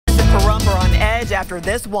damage after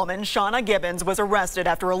this woman, Shauna Gibbons, was arrested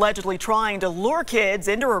after allegedly trying to lure kids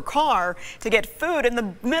into her car to get food in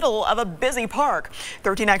the middle of a busy park.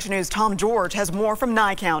 13 Action News' Tom George has more from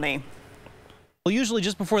Nye County. Well, usually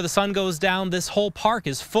just before the sun goes down, this whole park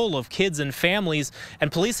is full of kids and families,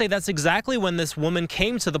 and police say that's exactly when this woman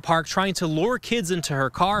came to the park trying to lure kids into her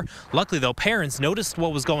car. Luckily, though, parents noticed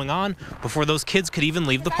what was going on before those kids could even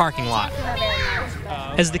leave the parking lot.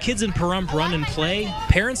 As the kids in Pahrump run and play,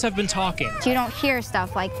 parents have been talking. You don't hear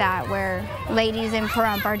stuff like that where ladies in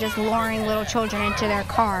Pahrump are just luring little children into their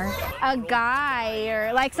car. A guy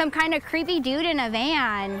or like some kind of creepy dude in a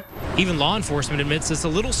van. Even law enforcement admits it's a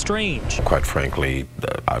little strange. Quite frankly,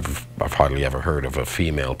 I've hardly ever heard of a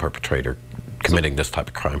female perpetrator committing this type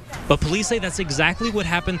of crime. But police say that's exactly what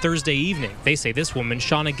happened Thursday evening. They say this woman,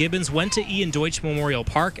 Shauna Gibbons, went to Ian Deutch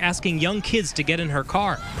Park asking young kids to get in her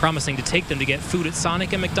car, promising to take them to get food at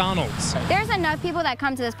Sonic and McDonald's. There's enough people that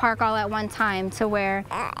come to this park all at one time to where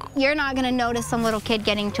you're not going to notice some little kid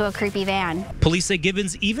getting to a creepy van. Police say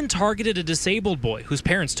Gibbons even targeted a disabled boy whose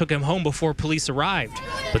parents took him home before police arrived.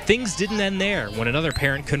 But things didn't end there. When another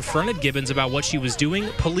parent confronted Gibbons about what she was doing,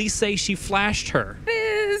 police say she flashed her.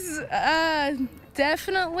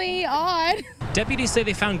 Definitely odd. Deputies say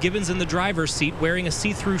they found Gibbons in the driver's seat wearing a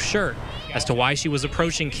see-through shirt. As to why she was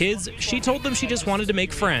approaching kids, she told them she just wanted to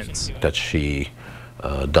make friends. That she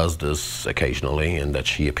does this occasionally and that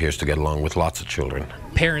she appears to get along with lots of children.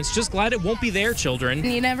 Parents just glad it won't be their children.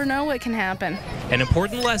 You never know what can happen. An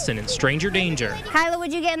important lesson in stranger danger. Kyla,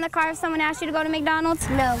 would you get in the car if someone asked you to go to McDonald's?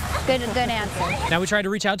 No. Good answer. Now we tried to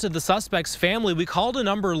reach out to the suspect's family. We called a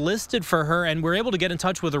number listed for her and we're able to get in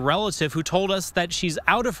touch with a relative who told us that she's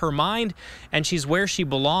out of her mind and she's where she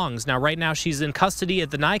belongs. Now right now she's in custody at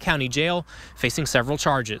the Nye County Jail facing several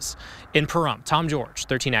charges. In Pahrump, Tom George,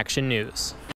 13 Action News.